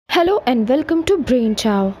Hello and welcome to Brain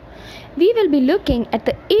Chow. We will be looking at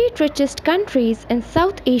the 8 richest countries in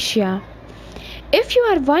South Asia. If you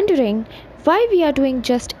are wondering why we are doing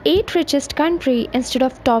just 8 richest country instead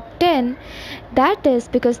of top 10, that is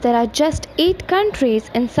because there are just 8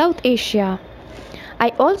 countries in South Asia. I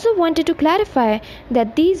also wanted to clarify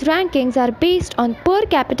that these rankings are based on per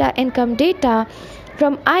capita income data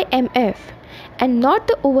from IMF and not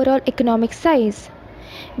the overall economic size.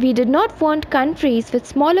 We did not want countries with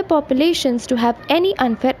smaller populations to have any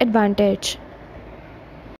unfair advantage.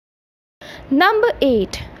 Number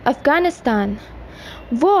 8. Afghanistan.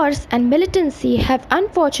 Wars and militancy have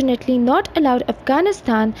unfortunately not allowed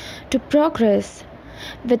Afghanistan to progress.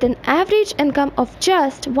 With an average income of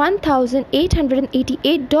just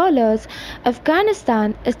 $1,888,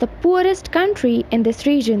 Afghanistan is the poorest country in this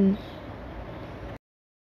region.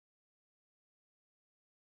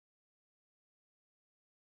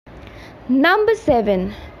 Number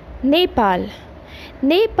 7. Nepal.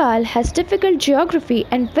 Nepal has difficult geography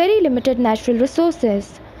and very limited natural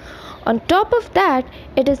resources. On top of that,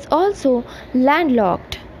 it is also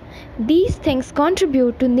landlocked. These things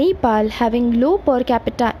contribute to Nepal having low per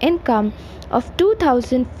capita income of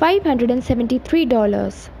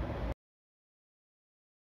 $2,573.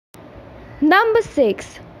 Number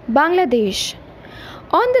 6. Bangladesh.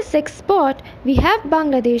 On the 6th spot, we have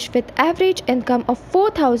Bangladesh with average income of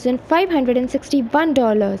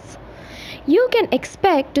 $4,561. You can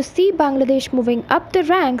expect to see Bangladesh moving up the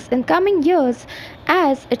ranks in coming years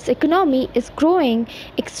as its economy is growing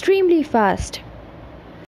extremely fast.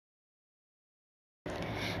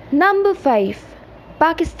 Number 5.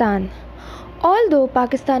 Pakistan. Although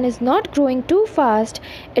Pakistan is not growing too fast,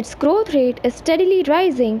 its growth rate is steadily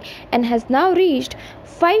rising and has now reached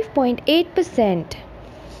 5.8%.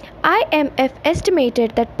 IMF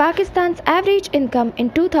estimated that Pakistan's average income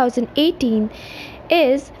in 2018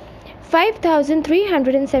 is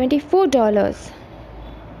 $5,374.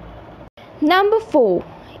 Number 4.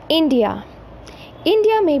 India.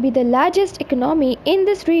 India may be the largest economy in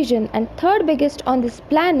this region and third biggest on this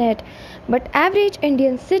planet, but average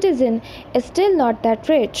Indian citizen is still not that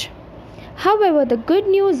rich. However, the good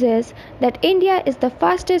news is that India is the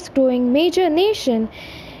fastest growing major nation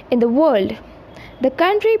in the world. The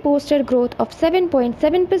country posted growth of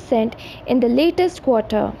 7.7% in the latest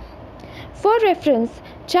quarter. For reference,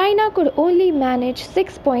 China could only manage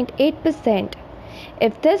 6.8%.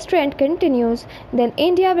 If this trend continues, then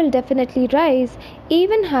India will definitely rise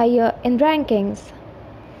even higher in rankings.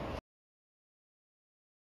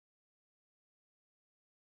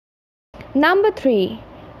 Number 3.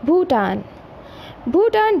 Bhutan.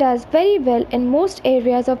 Bhutan does very well in most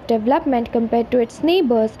areas of development compared to its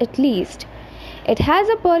neighbors at least. It has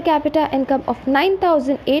a per capita income of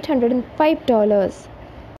 $9,805.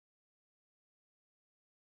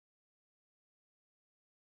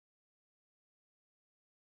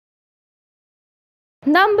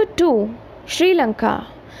 Number 2. Sri Lanka.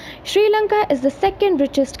 Sri Lanka is the second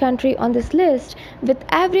richest country on this list with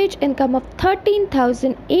average income of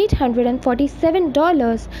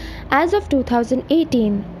 $13,847 as of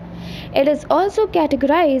 2018. It is also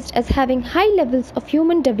categorized as having high levels of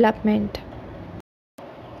human development.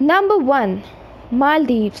 Number 1.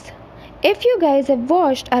 Maldives. If you guys have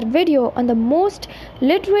watched our video on the most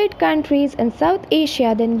literate countries in South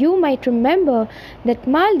Asia, then you might remember that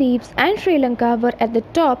Maldives and Sri Lanka were at the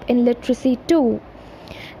top in literacy too.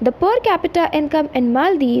 The per capita income in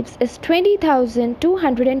Maldives is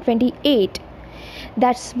 $20,228.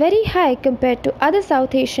 That's very high compared to other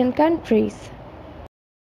South Asian countries.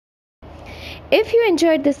 If you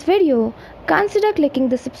enjoyed this video, consider clicking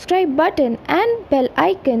the subscribe button and bell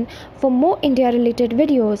icon for more India related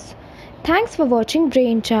videos. Thanks for watching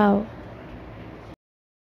Brain Chow.